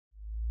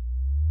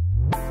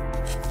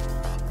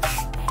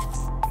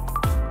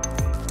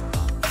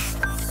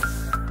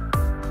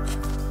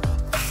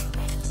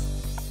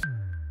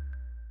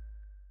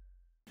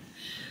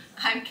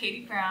I'm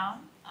Katie Brown,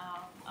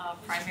 a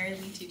primary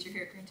lead teacher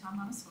here at Greentown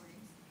Montessori.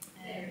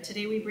 And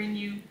today we bring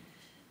you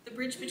the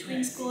bridge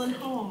between school and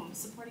home,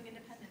 supporting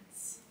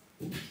independence.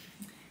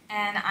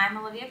 And I'm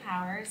Olivia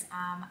Powers.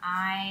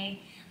 I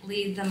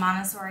lead the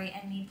Montessori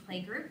and Me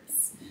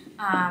playgroups,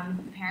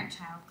 the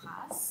parent-child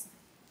class.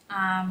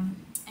 And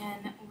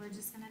we're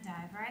just going to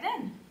dive right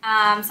in.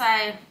 So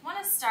I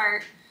want to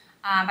start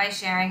by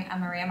sharing a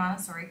Maria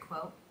Montessori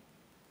quote.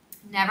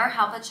 Never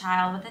help a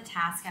child with a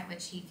task at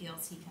which he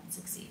feels he can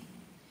succeed.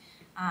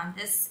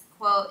 This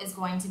quote is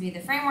going to be the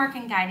framework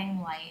and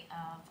guiding light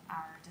of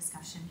our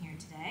discussion here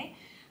today.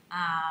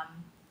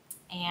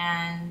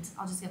 And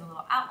I'll just give a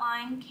little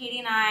outline. Katie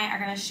and I are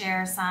going to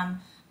share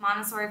some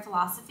Montessori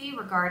philosophy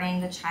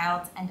regarding the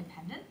child's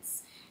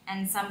independence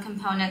and some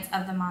components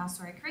of the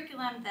Montessori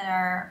curriculum that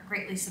are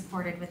greatly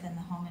supported within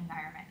the home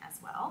environment as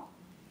well.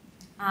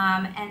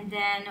 And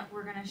then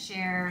we're going to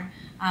share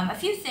a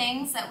few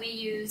things that we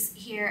use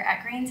here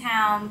at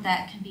Greentown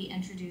that can be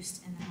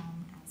introduced in the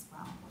home as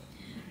well.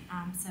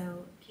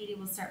 So Katie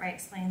will start by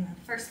explaining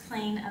the first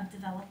plane of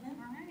development.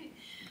 All right.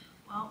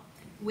 Well,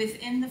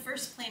 within the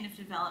first plane of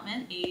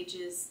development, age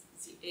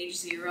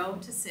 0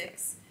 to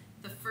 6.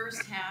 The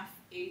first half,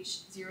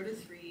 age 0 to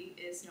 3,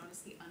 is known as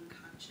the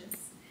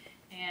unconscious.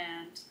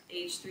 And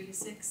age 3 to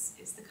 6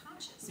 is the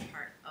conscious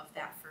part of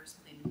that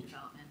first plane of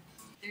development.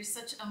 There's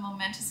such a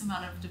momentous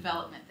amount of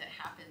development that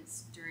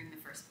happens during the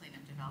first plane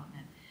of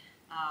development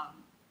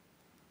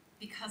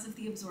because of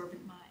the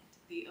absorbent mind.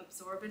 The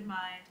absorbent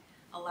mind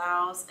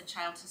allows a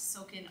child to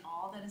soak in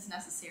all that is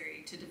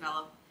necessary to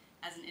develop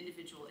as an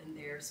individual in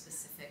their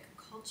specific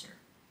culture.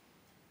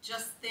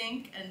 Just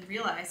think and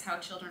realize how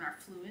children are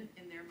fluent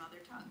in their mother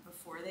tongue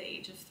before the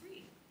age of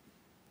 3,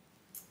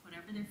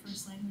 whatever their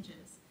first language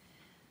is.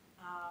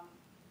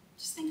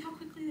 Just think how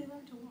quickly they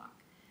learn to walk.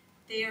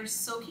 They are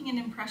soaking in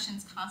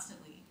impressions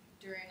constantly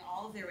during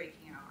all of their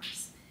waking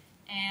hours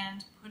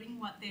and putting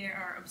what they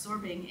are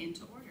absorbing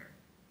into order.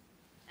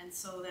 And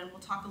so then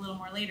we'll talk a little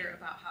more later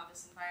about how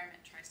this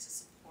environment tries to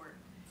support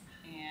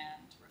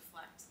and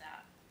reflect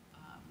that,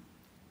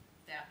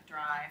 that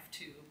drive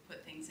to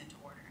put things into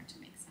order and to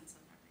make sense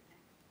of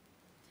everything.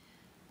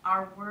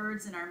 Our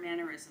words and our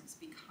mannerisms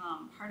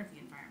become part of the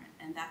environment,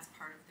 and that's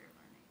part of their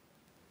learning.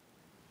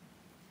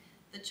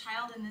 The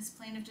child in this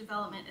plane of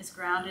development is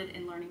grounded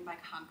in learning by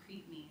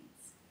concrete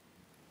means,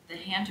 the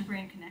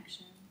hand-to-brain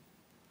connection,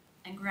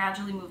 and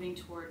gradually moving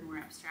toward more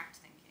abstract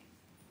thinking.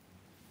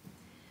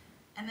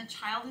 And the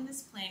child in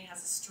this plane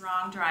has a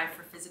strong drive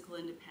for physical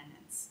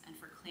independence and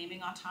for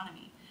claiming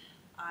autonomy.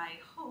 I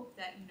hope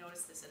that you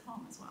notice this at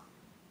home as well.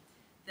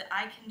 The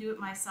I can do it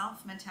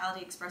myself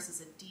mentality expresses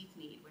a deep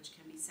need which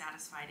can be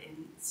satisfied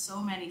in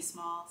so many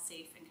small,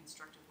 safe, and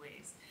constructive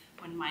ways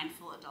when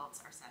mindful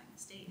adults are setting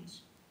the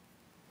stage.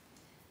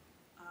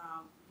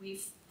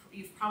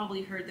 You've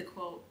probably heard the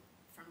quote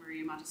from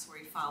Maria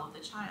Montessori, follow the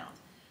child.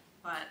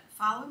 But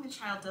following the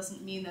child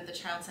doesn't mean that the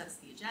child sets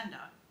the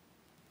agenda.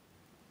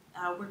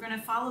 We're going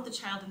to follow the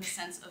child in the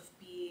sense of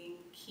being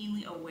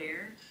keenly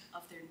aware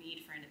of their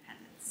need for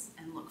independence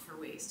and look for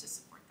ways to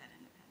support that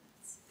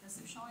independence because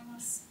they're showing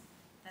us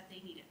that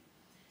they need it.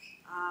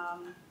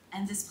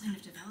 And this plane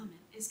of development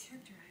is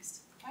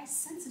characterized by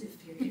sensitive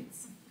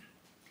periods.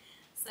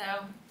 So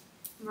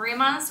Maria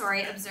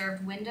Montessori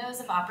observed windows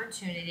of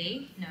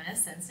opportunity, known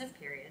as sensitive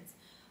periods,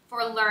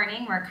 for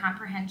learning where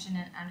comprehension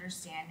and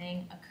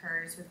understanding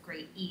occurs with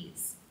great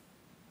ease.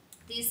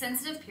 These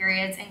sensitive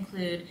periods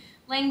include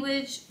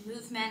language,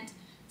 movement,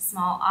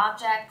 small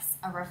objects,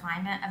 a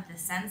refinement of the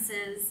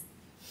senses,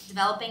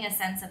 developing a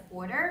sense of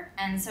order,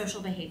 and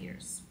social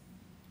behaviors.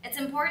 It's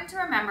important to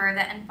remember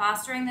that in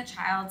fostering the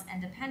child's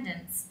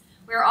independence,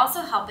 we are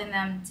also helping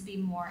them to be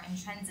more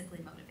intrinsically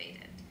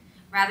motivated,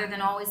 rather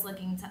than always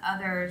looking to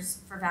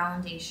others for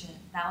validation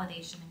and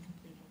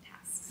completing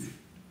tasks.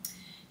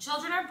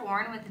 Children are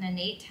born with an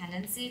innate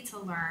tendency to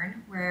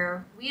learn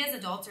where we as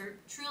adults are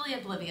truly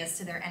oblivious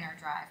to their inner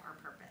drive or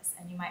purpose.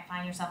 And you might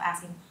find yourself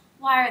asking,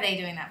 why are they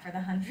doing that for the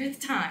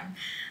 100th time?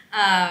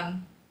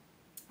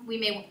 We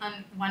may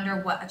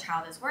wonder what a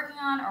child is working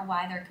on or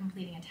why they're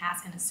completing a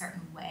task in a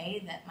certain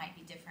way that might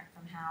be different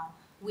from how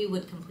we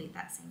would complete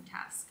that same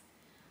task.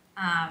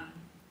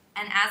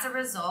 And as a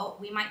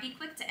result, we might be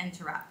quick to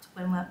interrupt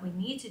when what we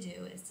need to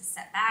do is to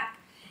step back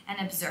and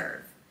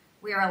observe.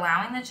 We are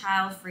allowing the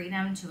child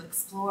freedom to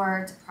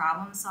explore, to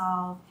problem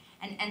solve,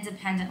 and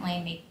independently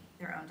make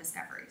their own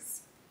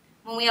discoveries.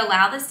 When we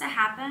allow this to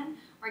happen,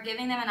 we're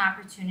giving them an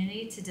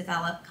opportunity to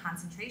develop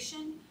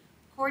concentration,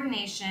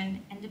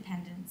 coordination,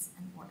 independence,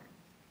 and order.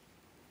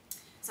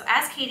 So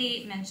as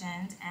Katie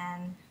mentioned,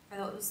 and for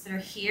those that are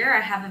here,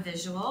 I have a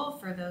visual.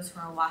 For those who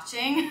are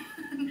watching,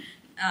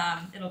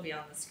 it'll be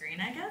on the screen,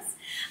 I guess.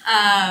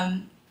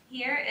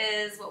 Here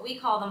is what we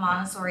call the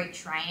Montessori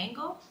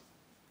triangle.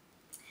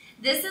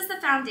 This is the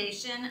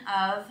foundation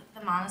of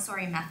the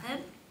Montessori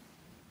method,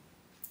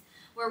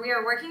 where we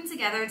are working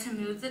together to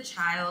move the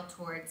child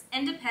towards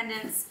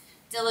independence,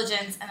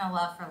 diligence, and a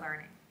love for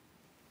learning.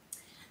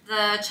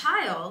 The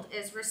child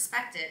is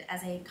respected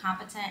as a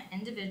competent,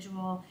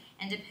 individual,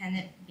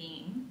 independent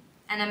being,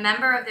 and a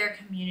member of their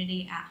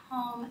community at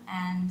home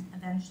and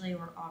eventually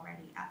were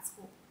already at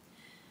school,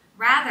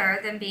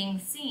 rather than being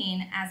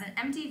seen as an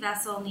empty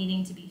vessel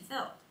needing to be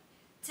filled.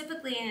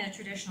 Typically in a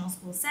traditional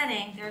school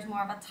setting, there's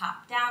more of a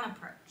top-down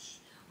approach,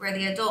 where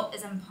the adult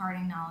is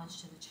imparting knowledge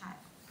to the child.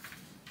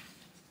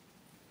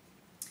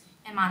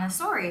 In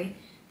Montessori,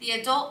 the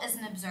adult is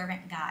an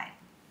observant guide.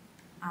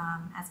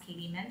 As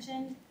Katie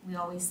mentioned, we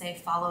always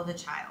say follow the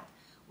child.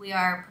 We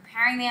are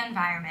preparing the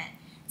environment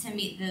to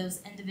meet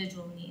those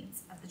individual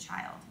needs of the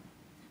child.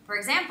 For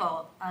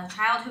example, a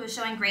child who is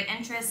showing great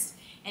interest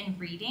in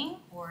reading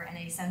or in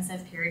a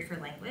sensitive period for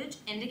language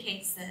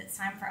indicates that it's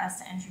time for us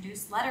to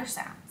introduce letter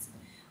sounds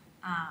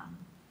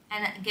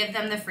and give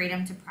them the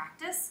freedom to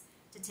practice,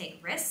 to take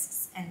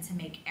risks, and to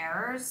make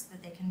errors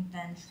that they can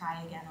then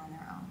try again on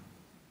their own.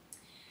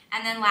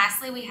 And then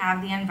lastly, we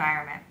have the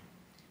environment.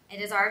 It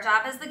is our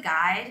job as the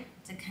guide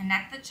to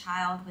connect the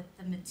child with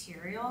the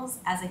materials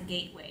as a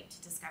gateway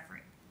to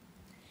discovery.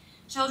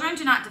 Children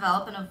do not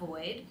develop in a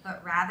void,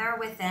 but rather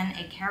within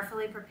a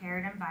carefully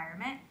prepared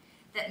environment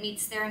that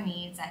meets their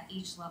needs at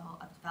each level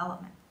of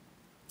development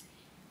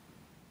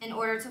in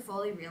order to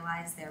fully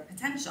realize their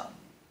potential.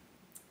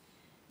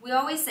 We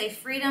always say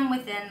freedom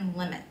within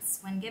limits.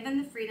 When given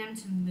the freedom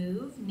to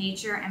move,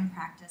 nature and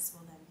practice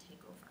will then take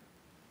over.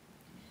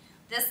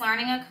 This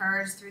learning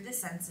occurs through the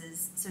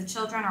senses, so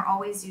children are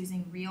always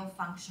using real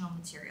functional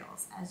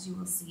materials, as you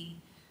will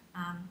see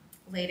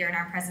later in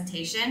our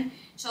presentation.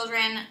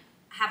 Children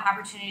have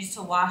opportunities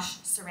to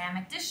wash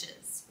ceramic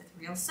dishes with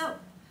real soap,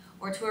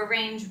 or to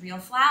arrange real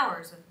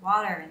flowers with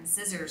water and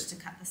scissors to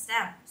cut the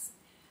stems,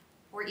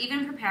 or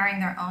even preparing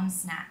their own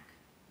snack.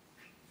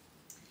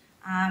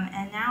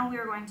 And now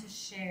we're going to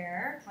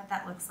share what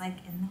that looks like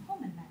in the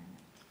home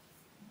environment.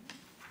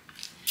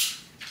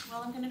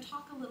 Well, I'm going to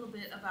talk a little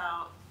bit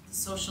about the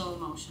social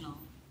emotional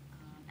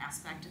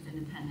aspect of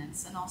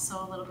independence and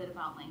also a little bit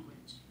about language.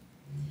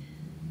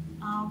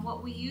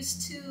 What we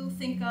used to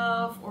think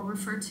of or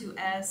refer to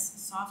as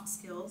soft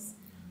skills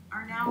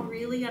are now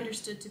really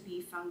understood to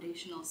be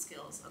foundational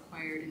skills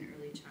acquired in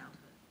early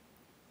childhood.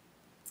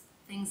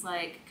 Things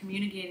like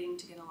communicating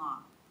to get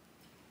along,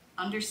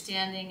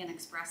 understanding and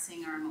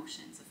expressing our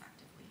emotions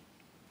effectively,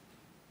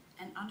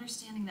 and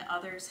understanding that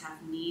others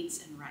have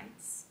needs and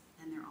rights,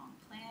 and their own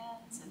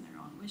plans and their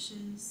own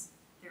wishes,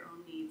 their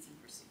own needs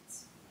and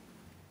pursuits.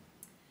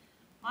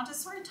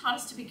 Montessori taught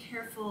us to be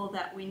careful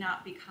that we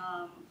not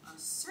become a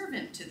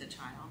servant to the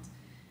child,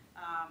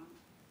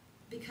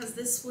 because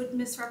this would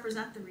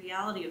misrepresent the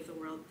reality of the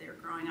world they're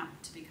growing up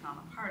to become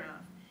a part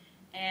of,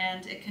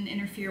 and it can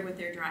interfere with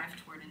their drive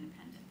toward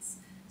independence.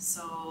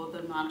 So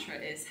the mantra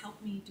is,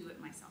 help me do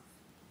it myself.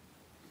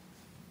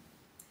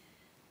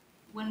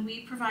 When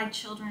we provide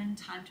children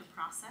time to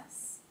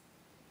process,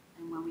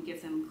 and when we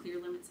give them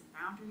clear limits and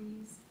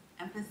boundaries,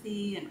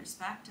 empathy and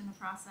respect in the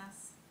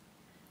process,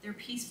 their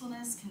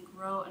peacefulness can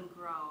grow and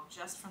grow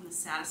just from the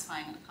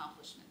satisfying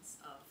accomplishments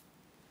of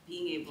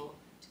being able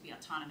to be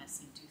autonomous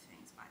and do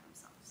things by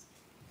themselves.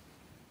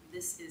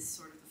 This is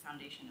sort of the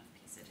foundation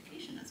of peace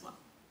education as well.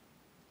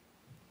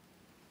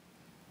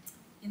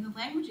 In the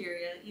language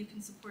area, you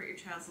can support your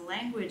child's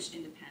language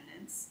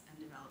independence and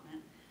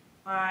development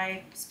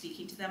by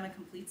speaking to them in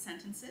complete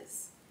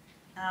sentences.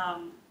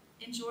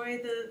 Enjoy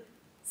the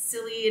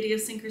silly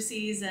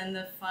idiosyncrasies and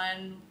the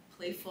fun,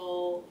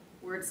 playful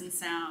words and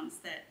sounds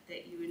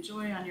that you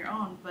enjoy on your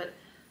own, but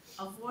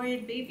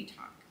avoid baby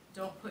talk.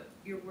 Don't put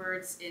your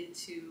words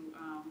into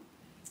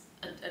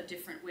a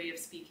different way of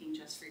speaking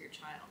just for your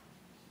child,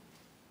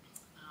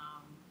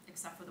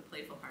 except for the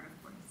playful part,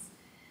 of course.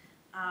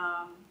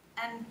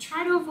 And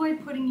try to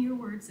avoid putting your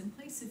words in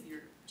place of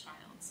your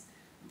child's,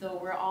 though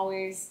we're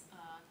always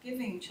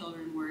giving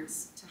children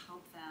words to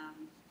help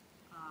them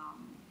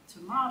to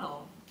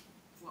model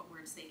what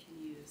words they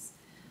can use.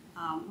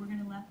 We're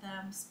going to let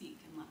them speak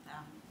and let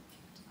them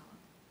develop.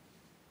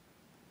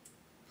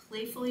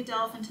 Playfully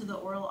delve into the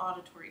oral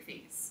auditory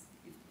phase.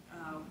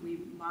 We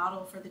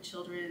model for the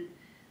children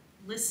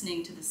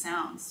listening to the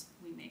sounds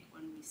we make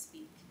when we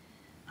speak,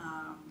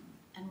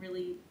 and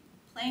really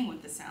playing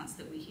with the sounds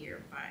that we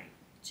hear by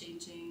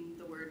changing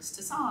the words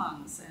to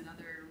songs and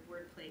other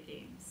wordplay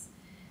games.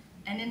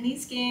 And in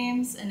these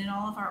games and in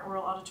all of our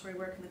oral auditory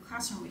work in the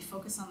classroom, we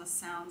focus on the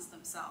sounds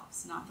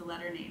themselves, not the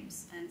letter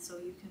names. And so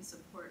you can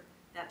support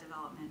that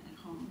development at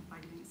home by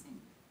doing the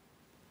same.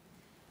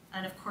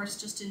 And of course,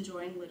 just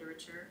enjoying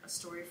literature, a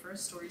story for a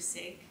story's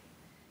sake.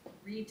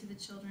 Read to the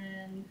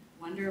children,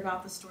 wonder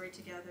about the story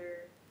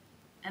together,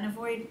 and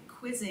avoid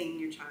quizzing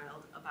your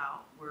child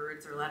about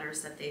words or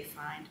letters that they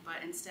find,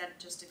 but instead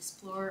just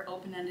explore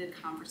open-ended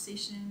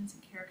conversations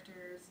and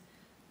characters,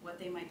 what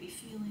they might be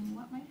feeling,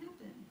 what might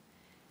happen,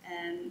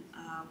 and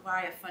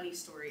why a funny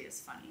story is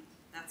funny.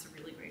 That's a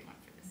really great one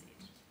for this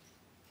age.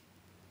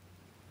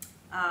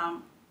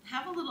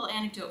 Have a little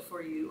anecdote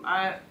for you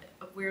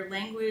where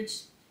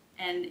language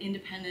and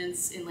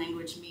independence in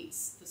language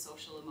meets the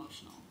social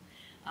emotional.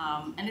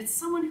 And it's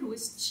someone who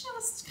is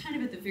just kind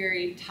of at the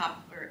very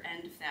top or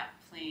end of that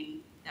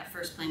plane, that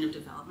first plane of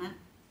development.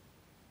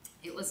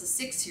 It was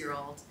a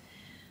 6-year-old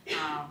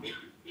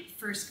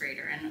first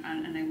grader, and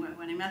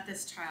when I met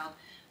this child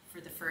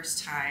for the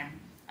first time,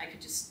 I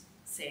could just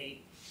say,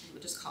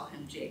 we'll just call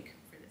him Jake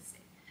for this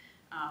sake,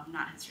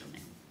 not his real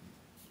name.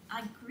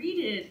 I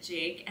greeted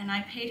Jake and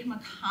I paid him a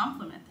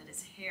compliment that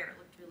his hair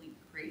looked really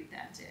great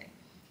that day.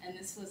 And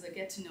this was a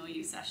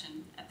get-to-know-you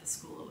session at the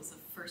school. It was the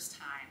first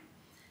time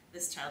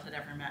this child had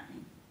ever met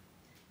me.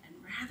 And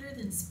rather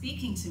than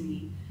speaking to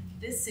me,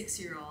 this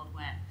 6-year-old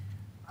went,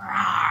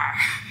 "Rawr."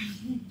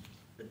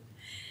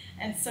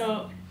 And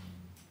so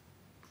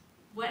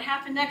what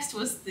happened next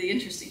was the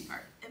interesting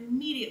part.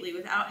 Immediately,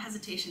 without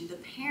hesitation, the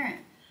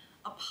parent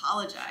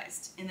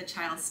apologized in the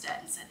child's stead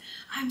and said,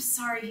 "I'm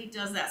sorry he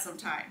does that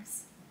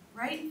sometimes,"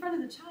 right in front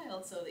of the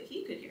child so that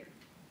he could hear.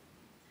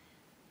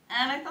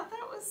 And I thought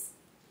that was,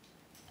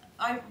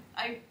 I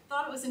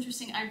thought it was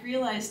interesting. I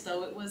realized,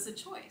 though, it was a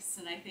choice,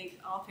 and I think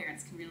all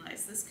parents can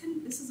realize this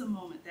is a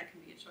moment that can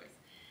be a choice.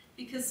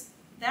 Because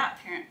that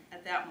parent,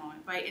 at that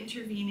moment, by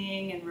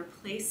intervening and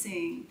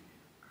replacing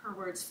her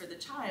words for the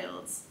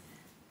child's,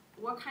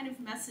 what kind of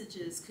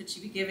messages could she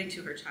be giving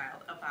to her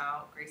child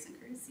about grace and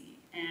courtesy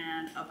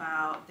and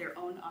about their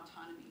own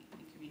autonomy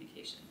in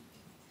communication?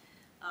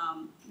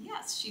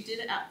 Yes, she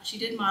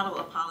did model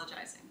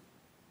apologizing.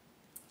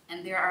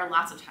 And there are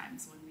lots of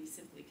times when we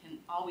simply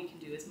all we can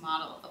do is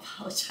model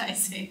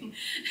apologizing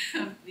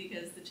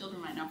because the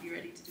children might not be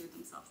ready to do it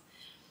themselves.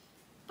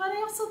 But I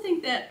also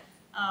think that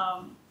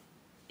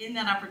in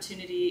that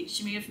opportunity,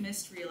 she may have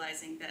missed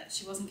realizing that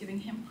she wasn't giving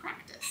him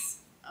practice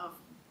of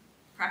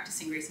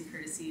practicing grace and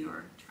courtesy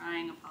or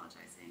trying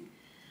apologizing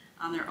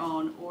on their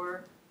own,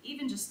 or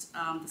even just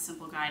the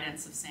simple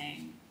guidance of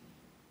saying,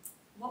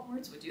 what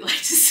words would you like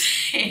to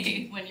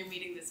say when you're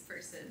meeting this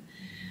person?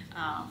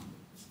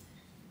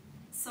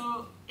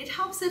 So it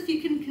helps if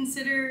you can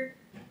consider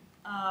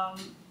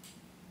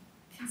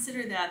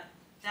that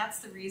that's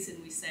the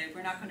reason we say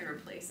we're not going to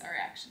replace our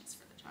actions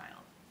for the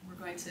child. We're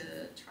going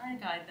to try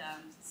and guide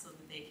them so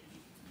that they can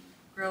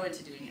grow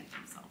into doing it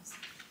themselves.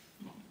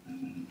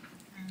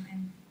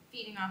 And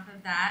feeding off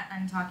of that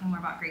and talking more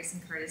about grace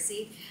and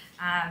courtesy,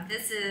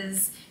 this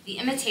is the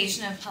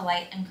imitation of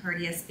polite and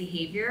courteous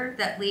behavior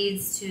that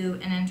leads to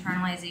an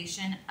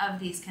internalization of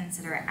these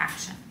considerate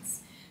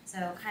actions.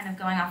 So kind of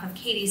going off of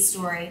Katie's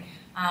story,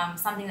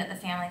 something that the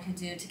family could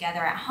do together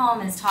at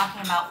home is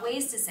talking about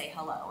ways to say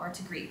hello or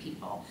to greet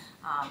people.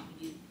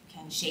 You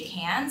can shake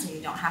hands and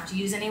you don't have to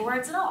use any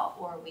words at all,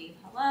 or wave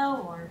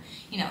hello, or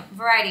a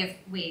variety of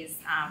ways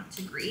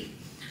to greet.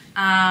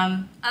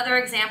 Other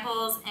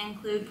examples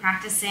include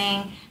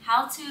practicing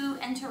how to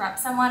interrupt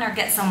someone or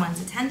get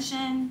someone's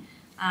attention.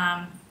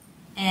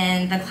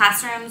 In the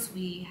classrooms,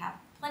 we have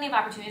plenty of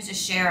opportunities to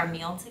share a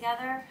meal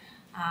together.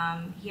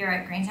 Here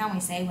at Greentown, we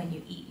say when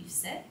you eat, you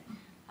sit.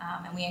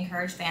 And we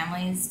encourage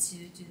families to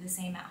do the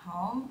same at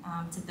home,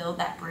 to build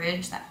that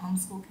bridge, that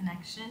homeschool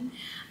connection,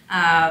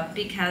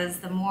 because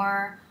the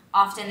more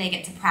often they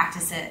get to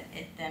practice it,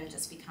 it then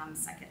just becomes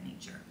second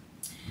nature.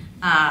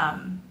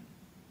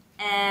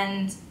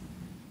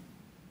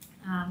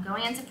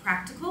 Going into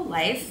practical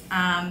life,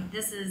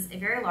 this is a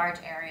very large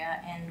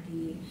area in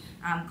the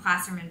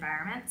classroom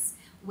environments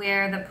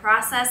where the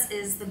process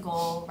is the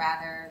goal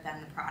rather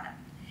than the product.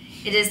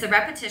 It is the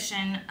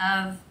repetition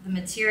of the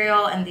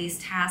material and these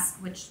tasks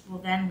which will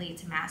then lead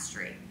to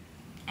mastery.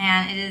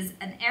 And it is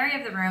an area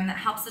of the room that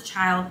helps the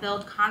child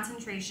build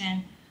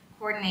concentration,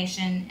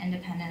 coordination,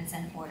 independence,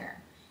 and order.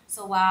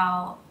 So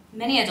while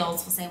many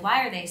adults will say,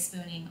 why are they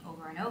spooning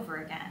over and over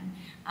again?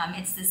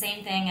 It's the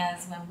same thing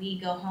as when we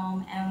go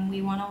home and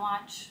we want to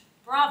watch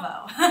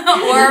Bravo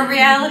or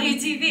reality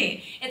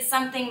TV. It's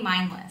something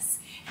mindless.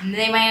 And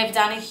they might have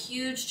done a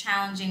huge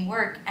challenging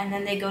work and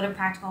then they go to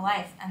practical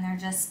life and they're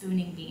just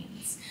spooning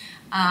beans.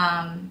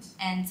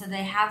 And so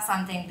they have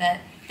something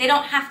that they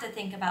don't have to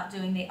think about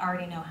doing, they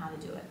already know how to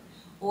do it.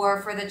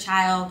 Or for the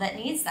child that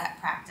needs that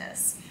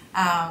practice,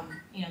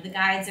 the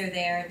guides are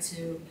there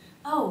to,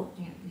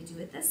 we do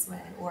it this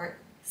way, or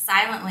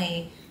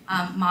silently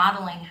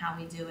modeling how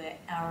we do it,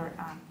 or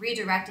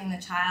redirecting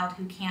the child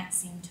who can't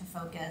seem to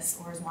focus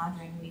or is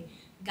wandering. We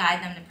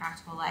guide them to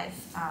practical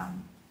life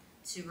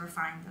to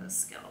refine those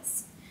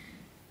skills.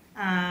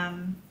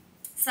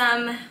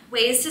 Some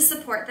ways to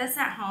support this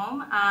at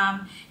home,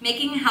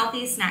 making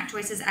healthy snack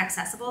choices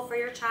accessible for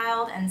your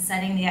child and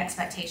setting the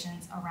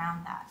expectations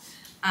around that.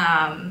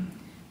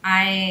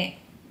 I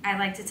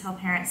like to tell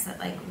parents that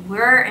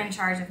we're in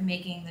charge of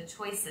making the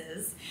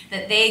choices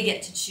that they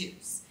get to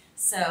choose.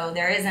 So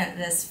there isn't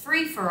this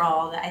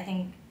free-for-all that I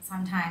think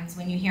sometimes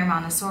when you hear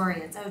Montessori,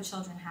 it's,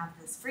 children have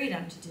this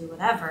freedom to do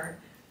whatever.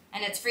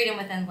 And it's freedom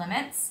within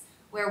limits,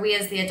 where we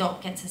as the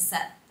adult get to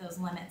set those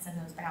limits and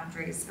those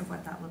boundaries of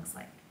what that looks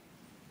like.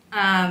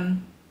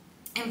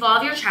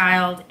 Involve your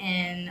child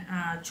in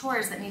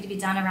chores that need to be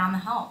done around the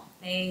home.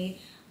 They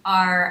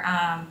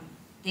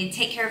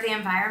take care of the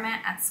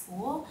environment at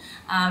school,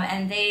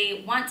 and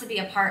they want to be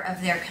a part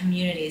of their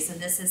community. So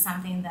this is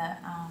something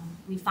that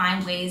we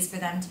find ways for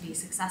them to be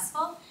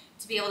successful,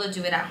 to be able to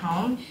do it at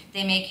home.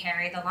 They may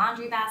carry the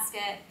laundry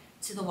basket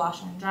to the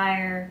washer and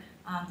dryer.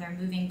 They're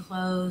moving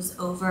clothes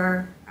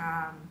over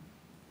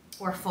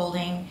for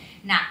folding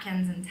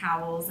napkins and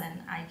towels, and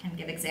I can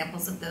give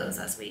examples of those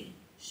as we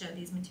show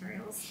these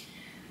materials.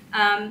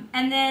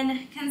 And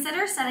then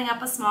consider setting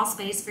up a small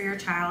space for your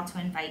child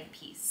to invite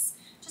peace.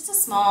 Just a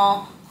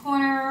small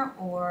corner,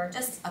 or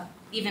just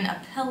even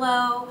a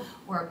pillow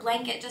or a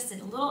blanket, just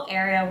a little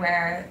area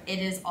where it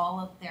is all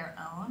of their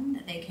own,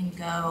 that they can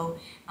go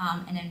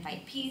and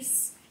invite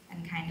peace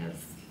and kind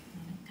of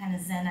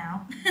zen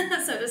out,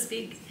 so to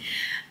speak.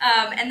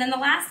 And then the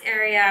last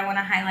area I want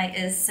to highlight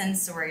is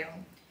sensorial.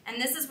 And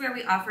this is where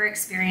we offer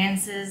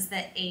experiences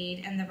that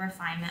aid in the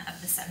refinement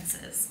of the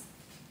senses.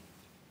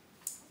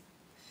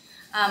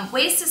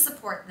 Ways to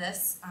support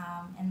this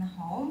in the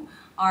home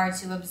are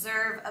to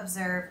observe,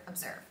 observe,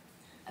 observe.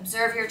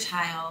 Observe your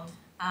child.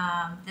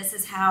 This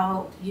is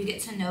how you get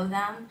to know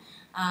them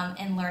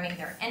in learning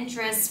their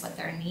interests, what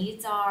their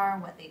needs are,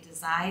 what they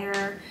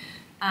desire.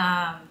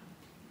 And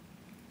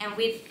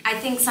I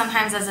think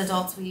sometimes as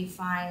adults we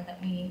find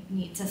that we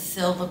need to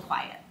fill the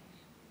quiet.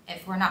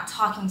 If we're not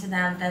talking to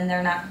them, then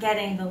they're not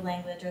getting the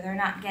language, or they're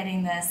not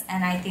getting this.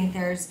 And I think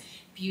there's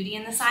beauty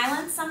in the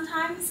silence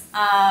sometimes,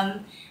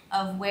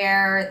 of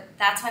where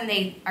that's when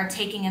they are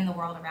taking in the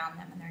world around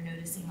them and they're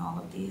noticing all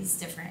of these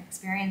different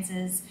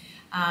experiences.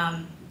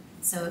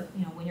 So,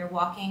 when you're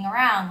walking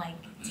around, like,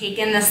 take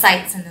in the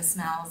sights and the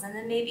smells, and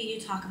then maybe you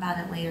talk about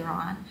it later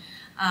on,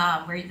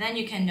 where then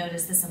you can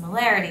notice the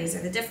similarities or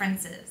the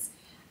differences.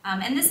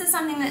 And this is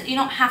something that you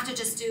don't have to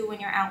just do when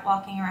you're out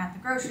walking or at the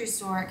grocery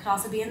store. It could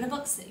also be in the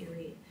books that you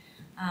read,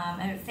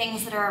 and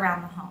things that are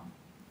around the home.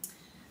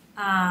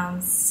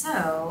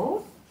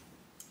 So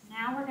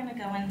now we're going to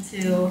go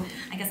into,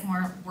 I guess,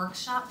 more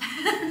workshop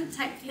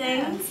type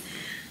things.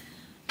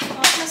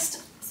 Well,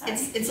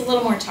 it's a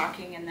little more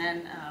talking, and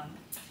then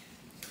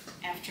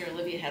after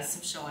Olivia has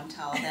some show and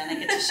tell, then I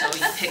get to show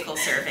you pickle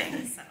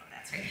serving. So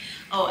that's right.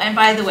 Oh, and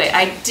by the way,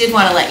 I did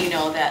want to let you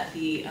know that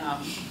the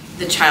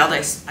child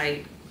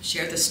I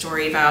shared the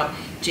story about,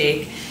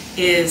 Jake,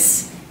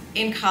 is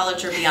in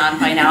college or beyond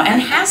by now,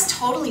 and has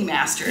totally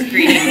mastered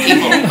greeting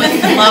people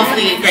with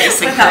lovely grace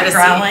and courtesy.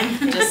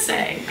 Growling. Just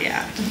say,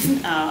 yeah.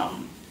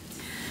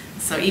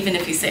 So even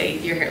if you say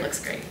your hair looks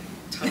great,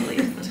 totally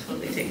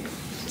take,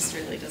 just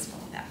really does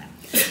well with that now.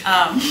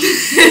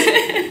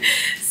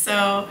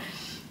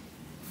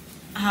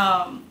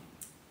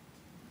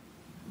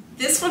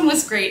 This one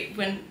was great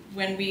when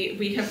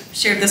we have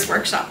shared this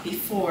workshop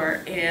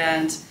before,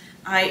 and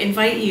I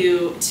invite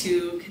you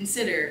to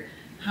consider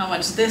how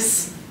much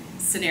this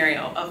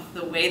scenario of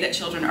the way that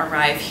children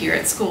arrive here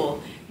at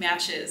school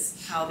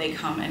matches how they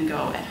come and go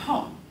at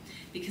home.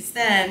 Because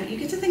then you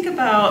get to think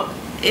about,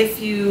 if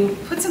you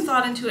put some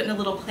thought into it and a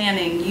little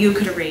planning, you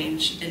could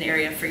arrange an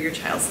area for your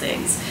child's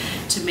things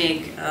to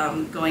make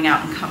going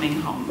out and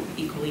coming home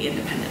equally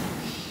independent.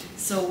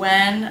 So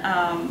when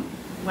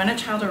a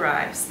child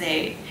arrives,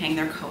 they hang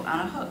their coat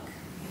on a hook.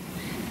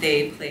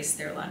 They place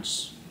their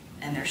lunch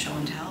and their show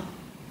and tell,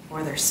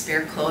 or their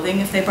spare clothing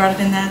if they brought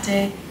it in that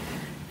day,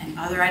 and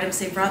other items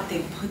they brought,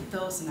 they put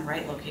those in the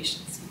right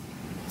locations.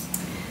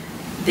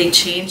 They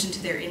change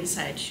into their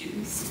inside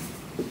shoes,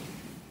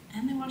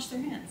 and they wash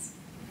their hands.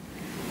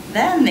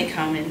 Then they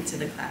come into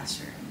the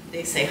classroom.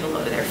 They say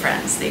hello to their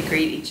friends. They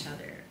greet each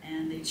other,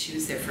 and they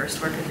choose their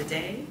first work of the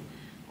day,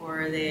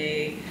 or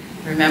they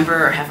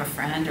remember or have a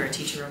friend or a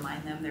teacher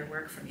remind them their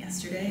work from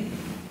yesterday,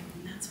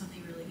 and that's when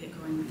they really get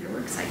going with their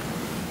work cycle.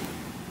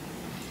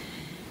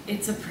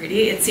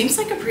 It seems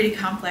like a pretty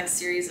complex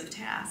series of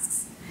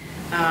tasks,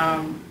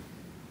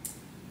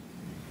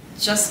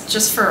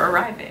 just for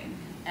arriving,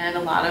 and a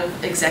lot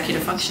of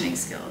executive functioning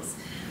skills.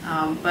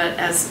 But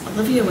as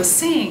Olivia was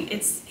saying,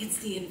 it's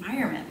the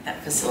environment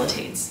that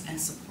facilitates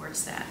and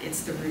supports that.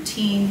 It's the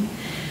routine,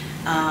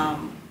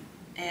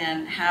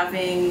 and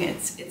having,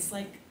 it's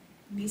like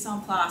mise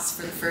en place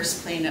for the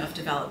first plane of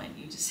development.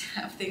 You just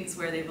have things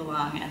where they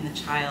belong, and the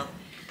child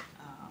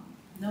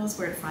knows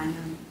where to find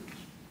them,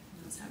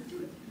 knows how to do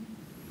it.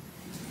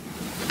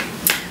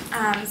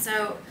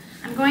 So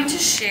I'm going to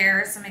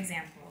share some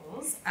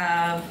examples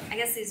of, I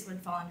guess these would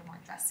fall into more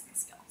dressing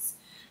skills,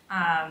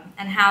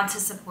 and how to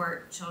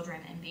support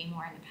children in being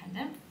more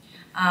independent.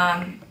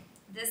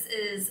 This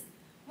is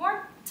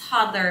more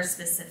toddler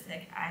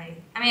specific. I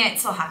mean, it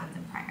still happens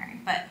in primary,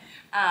 but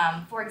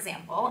for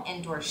example,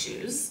 indoor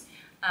shoes.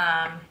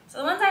 So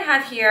the ones I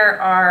have here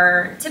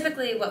are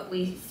typically what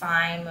we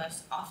find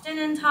most often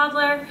in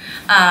toddler.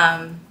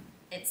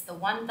 It's the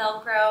one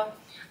Velcro.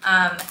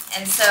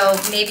 And so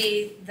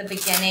maybe the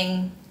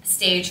beginning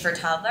stage for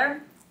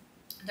toddler,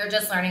 they're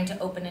just learning to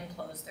open and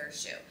close their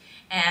shoe.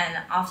 And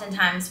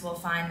oftentimes we'll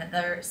find that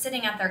they're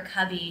sitting at their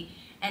cubby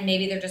and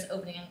maybe they're just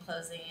opening and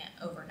closing it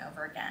over and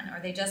over again, or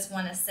they just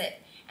want to sit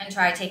and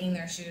try taking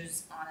their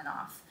shoes on and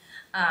off.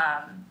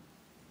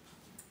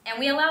 And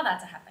we allow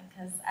that to happen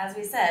because, as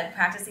we said,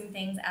 practicing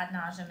things ad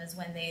nauseum is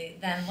when they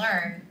then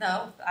learn,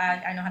 oh,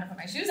 I know how to put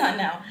my shoes on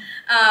now.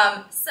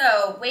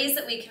 So ways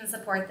that we can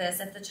support this: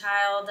 if the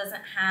child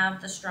doesn't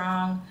have the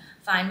strong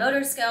fine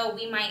motor skill,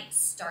 we might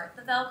start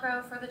the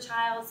Velcro for the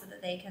child so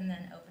that they can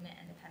then open it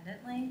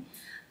independently.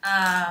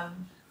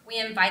 We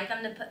invite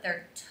them to put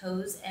their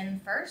toes in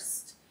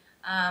first.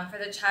 For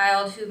the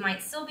child who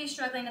might still be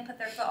struggling to put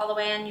their foot all the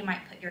way in, you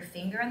might put your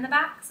finger in the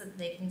back so that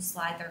they can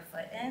slide their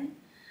foot in.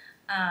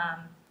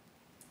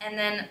 And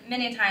then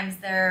many times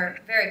they're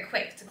very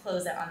quick to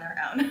close it on their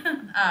own.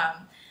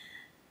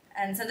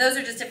 And so those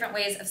are just different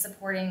ways of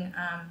supporting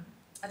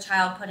a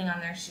child putting on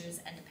their shoes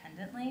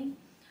independently.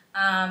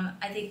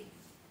 I think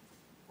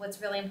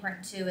what's really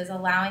important too is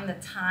allowing the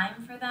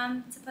time for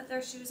them to put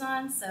their shoes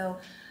on. So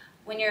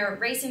when you're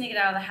racing to get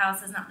out of the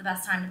house is not the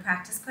best time to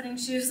practice putting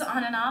shoes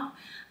on and off.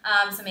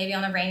 So maybe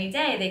on a rainy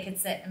day they could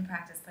sit and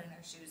practice putting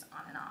their shoes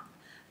on and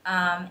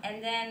off.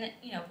 And then,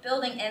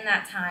 building in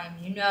that time,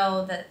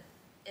 that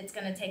it's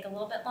going to take a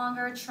little bit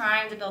longer,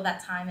 trying to build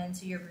that time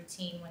into your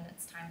routine when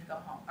it's time to go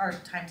home or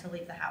time to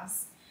leave the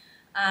house.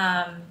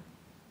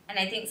 And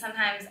I think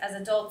sometimes as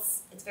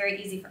adults, it's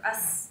very easy for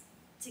us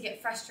to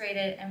get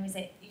frustrated and we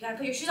say, you got to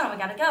put your shoes on, we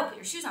got to go, put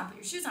your shoes on, put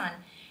your shoes on.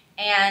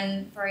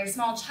 And for a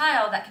small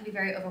child, that can be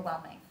very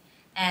overwhelming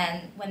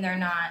and when they're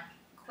not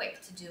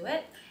quick to do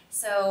it.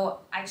 So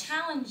I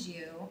challenge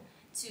you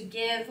to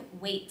give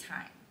wait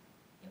time.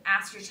 You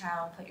ask your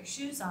child, put your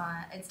shoes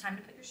on, it's time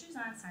to put your shoes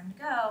on, it's time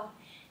to go.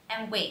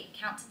 And wait,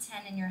 count to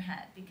 10 in your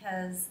head,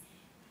 because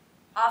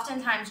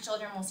oftentimes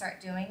children will start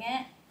doing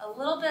it a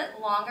little bit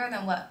longer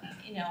than what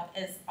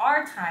is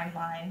our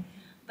timeline,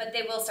 but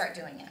they will start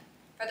doing it.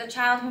 For the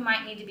child who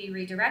might need to be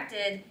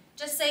redirected,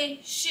 just say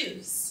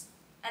shoes,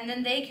 and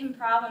then they can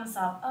problem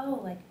solve.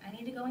 Oh, I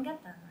need to go and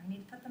get them, or I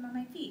need to put them on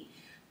my feet.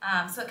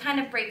 So it kind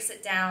of breaks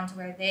it down to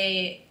where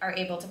they are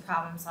able to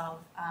problem solve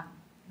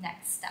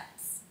next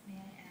steps. May I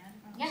add?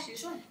 Yeah,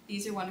 sure.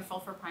 These are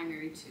wonderful for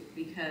primary too,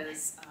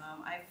 because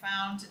I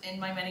found in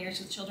my many years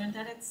with children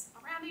that it's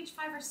around age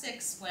 5 or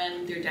 6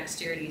 when their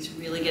dexterity is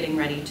really getting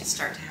ready to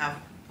start to have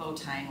bow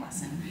tying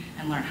lesson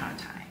and learn how to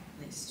tie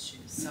laced shoes.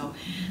 So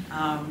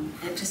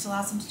it just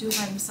allows them to do it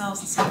by themselves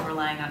instead of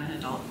relying on an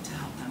adult to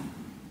help them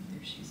with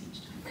their shoes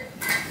each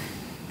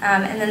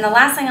time. And then the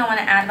last thing I want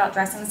to add about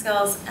dressing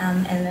skills,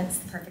 and it's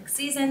the perfect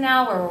season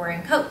now where we're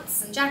wearing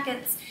coats and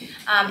jackets,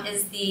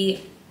 is the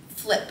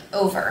flip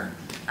over.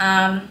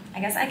 I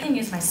guess I can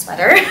use my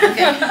sweater. Okay.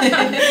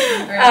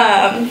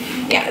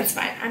 Yeah, it's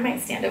fine. I might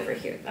stand over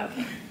here though.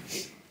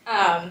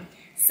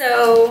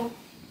 So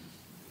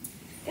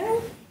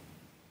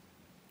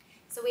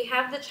we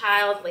have the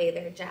child lay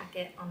their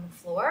jacket on the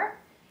floor,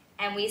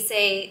 and we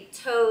say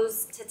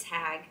toes to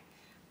tag,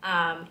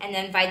 and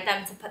then invite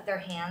them to put their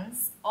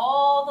hands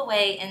all the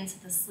way into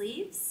the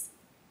sleeves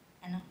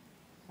and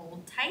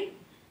hold tight,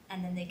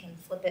 and then they can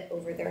flip it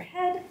over their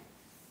head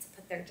to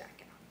put their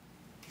jacket on.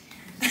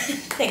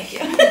 Thank you.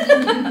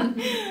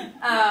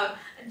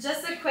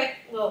 Just a quick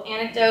little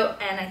anecdote,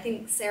 and I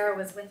think Sarah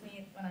was with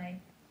me when I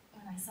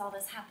saw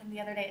this happen the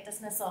other day at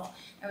dismissal.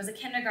 There was a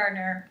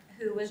kindergartner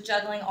who was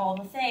juggling all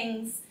the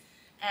things,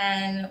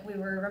 and we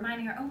were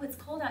reminding her, oh, it's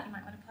cold out, you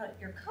might want to put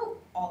your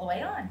coat all the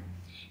way on.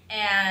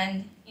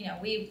 And,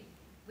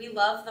 we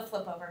love the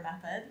flip over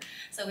method,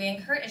 so we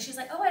encourage, and she's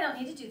like, oh, I don't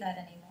need to do that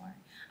anymore.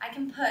 I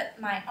can put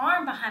my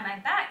arm behind my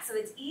back, so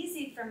it's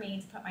easy for me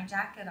to put my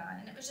jacket on.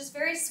 And it was just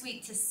very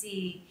sweet to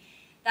see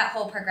that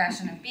whole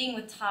progression of being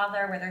with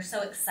toddler where they're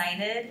so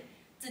excited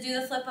to do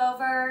the flip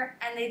over,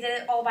 and they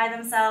did it all by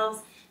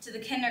themselves, to the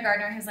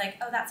kindergartner who's like,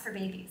 oh, that's for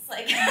babies.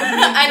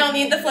 I don't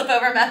need the flip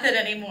over method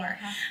anymore.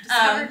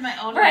 Discovered my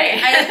own right.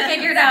 way. I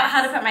figured out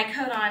how to put my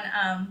coat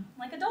on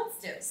like adults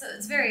do. So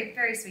it's very,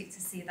 very sweet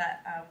to see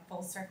that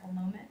full circle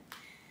moment.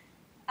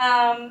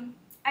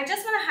 I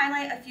just want to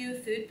highlight a few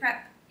food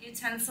prep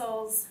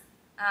utensils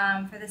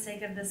for the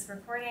sake of this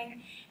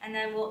recording, and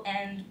then we'll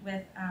end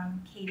with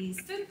Katie's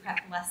food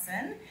prep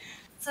lesson.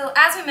 So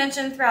as we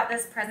mentioned throughout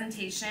this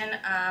presentation,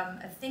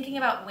 of thinking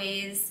about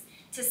ways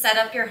to set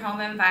up your home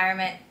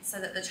environment so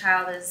that the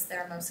child is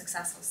their most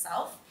successful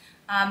self.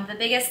 The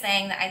biggest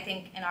thing that I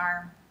think in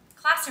our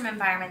classroom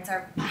environments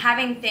are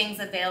having things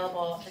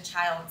available at the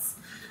child's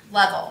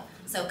level.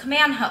 So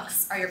command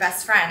hooks are your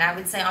best friend. I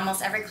would say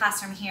almost every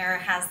classroom here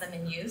has them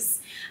in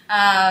use.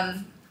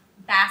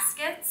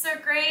 Baskets are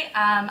great.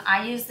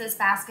 I use this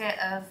basket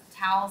of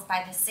towels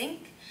by the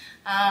sink.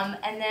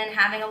 And then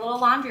having a little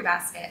laundry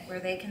basket where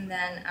they can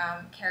then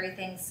carry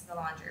things to the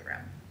laundry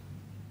room.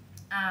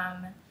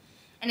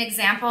 An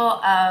example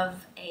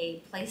of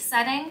a place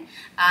setting,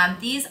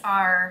 these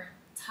are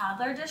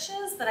toddler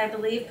dishes, but I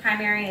believe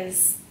primary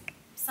is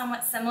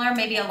somewhat similar,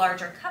 maybe a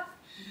larger cup.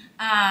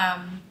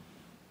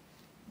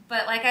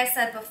 But like I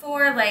said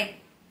before,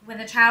 when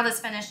the child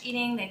is finished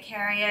eating, they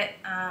carry it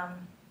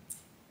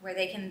where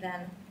they can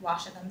then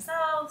wash it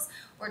themselves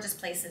or just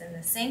place it in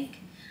the sink.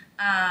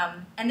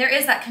 And there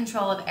is that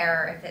control of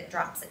error if it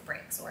drops, it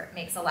breaks, or it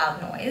makes a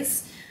loud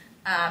noise.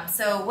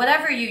 So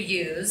whatever you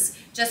use,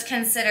 just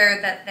consider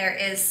that there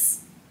is,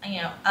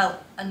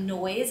 a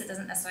noise. It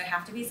doesn't necessarily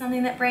have to be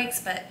something that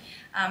breaks, but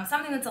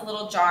something that's a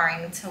little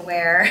jarring to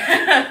where,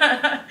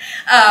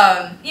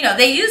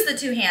 they use the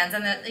two hands,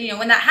 and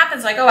when that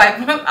happens,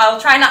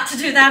 I'll try not to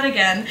do that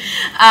again.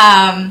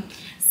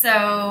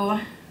 So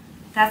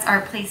that's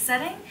our place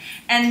setting.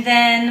 And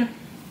then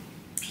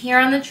here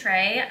on the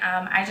tray,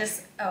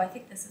 I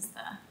think this is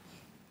the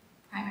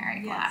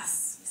primary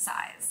glass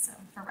size, so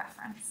for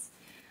reference.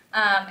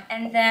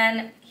 And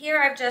then here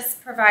I've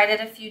just provided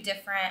a few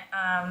different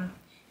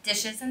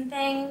dishes and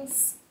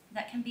things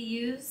that can be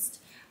used.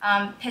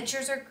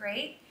 Pitchers are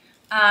great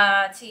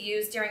to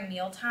use during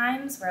meal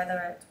times,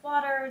 whether it's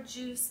water,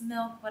 juice,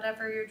 milk,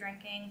 whatever you're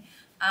drinking.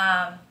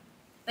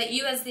 But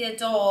you as the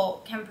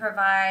adult can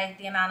provide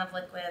the amount of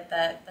liquid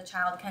that the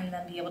child can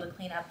then be able to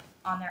clean up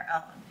on their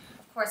own.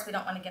 Of course, we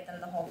don't want to get them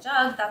the whole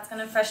jug. That's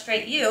going to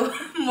frustrate you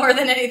more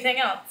than anything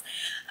else.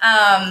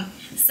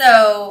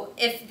 So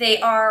if they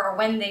are, or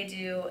when they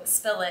do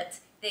spill it,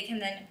 they can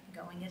then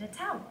go and get a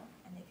towel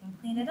and they can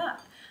clean it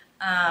up.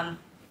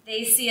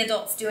 They see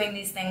adults doing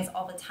these things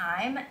all the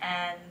time,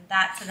 and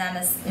that to them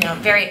is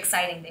very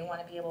exciting. They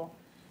want to be able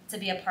to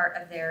be a part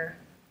of their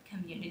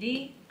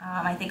community.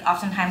 I think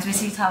oftentimes we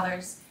see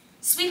toddlers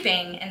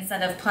sweeping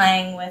instead of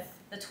playing with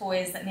the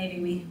toys that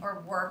maybe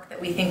or work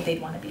that we think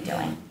they'd want to be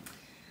doing.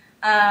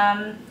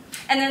 And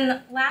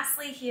then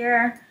lastly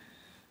here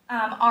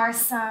are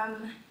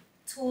some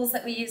tools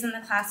that we use in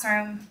the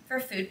classroom for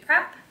food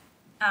prep.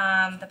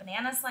 The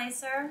banana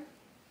slicer.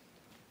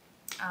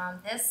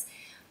 This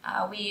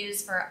we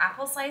use for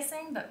apple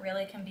slicing, but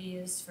really can be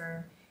used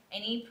for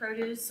any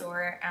produce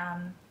or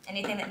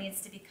anything that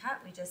needs to be cut.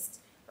 We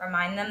just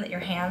remind them that your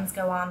hands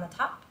go on the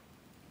top.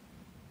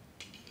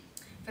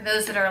 For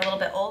those that are a little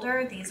bit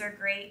older, these are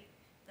great.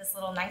 This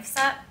little knife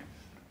set.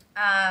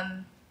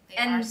 They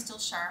are still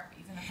sharp,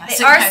 even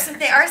if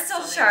they are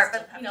still sharp,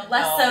 but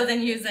less so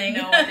than using.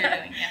 Know what you're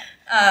doing,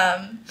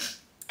 yeah.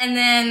 And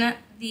then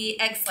the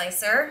egg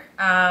slicer.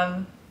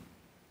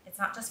 It's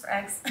not just for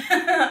eggs.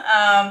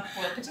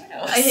 Boiled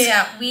potatoes.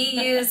 Yeah, we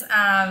use, or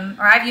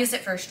I've used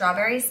it for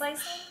strawberry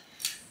slicing.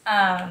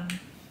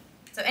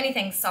 So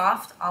anything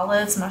soft,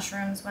 olives,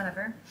 mushrooms,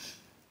 whatever.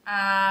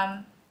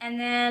 And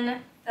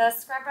then the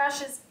scrub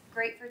brush is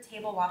great for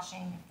table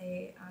washing. If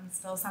they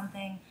spill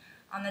something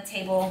on the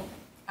table,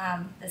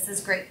 this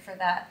is great for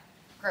that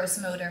gross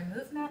motor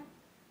movement.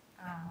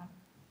 I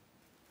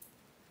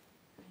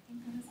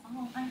think that is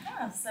all I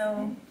have.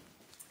 So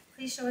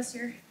please show us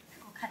your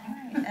pickle cutting.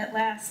 Right, at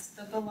last,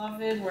 the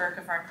beloved work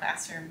of our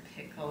classroom,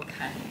 pickle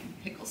cutting,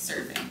 pickle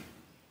serving.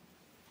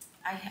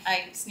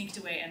 I sneaked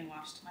away and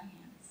washed my hands.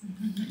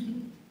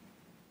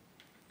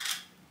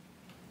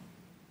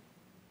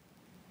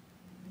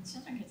 The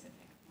children get to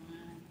pick one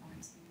or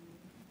two.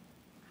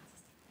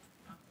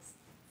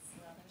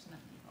 Well, there's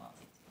enough people, I'll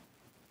take two.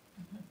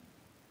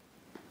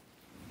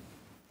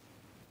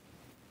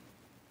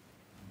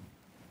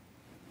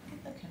 Look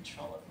at the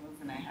control of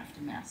movement I have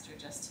to master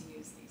just to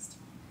use these tools.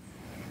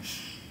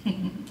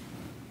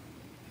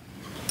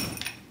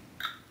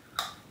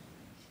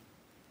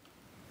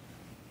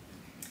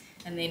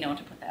 And they know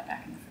to put that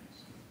back in the fridge.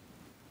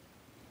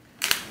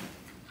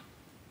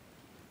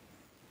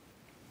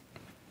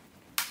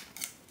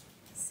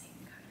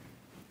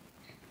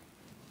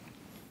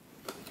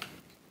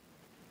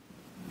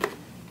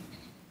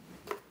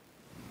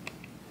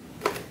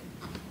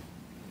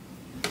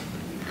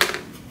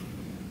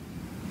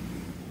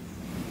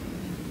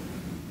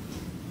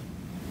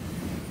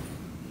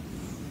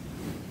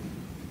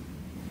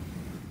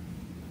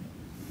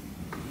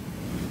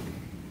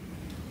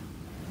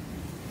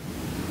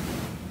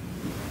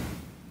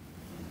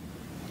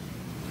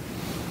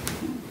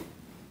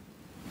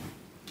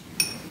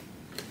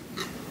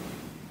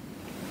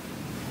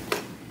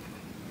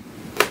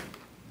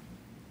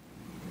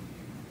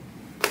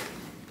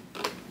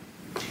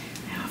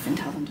 And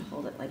tell them to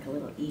hold it like a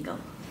little eagle.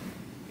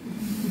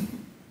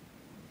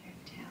 Their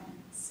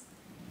talons.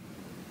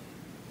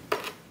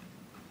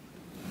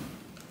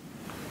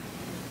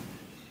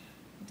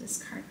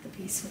 Discard the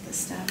piece with the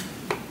stem.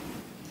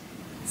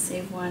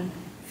 Save one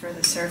for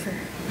the server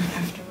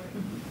afterward.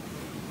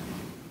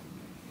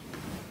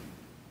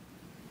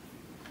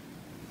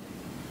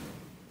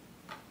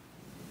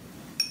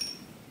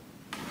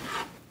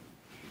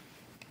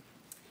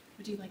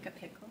 Would you like a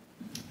pickle?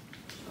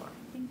 Sure,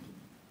 thank you.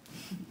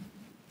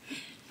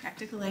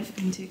 Practical life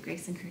into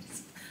grace and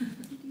courtesy.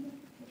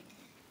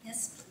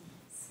 Yes,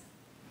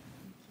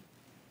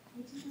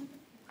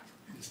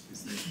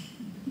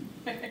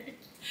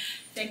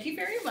 Thank you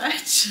very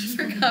much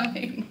for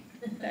coming.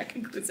 That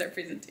concludes our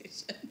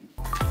presentation.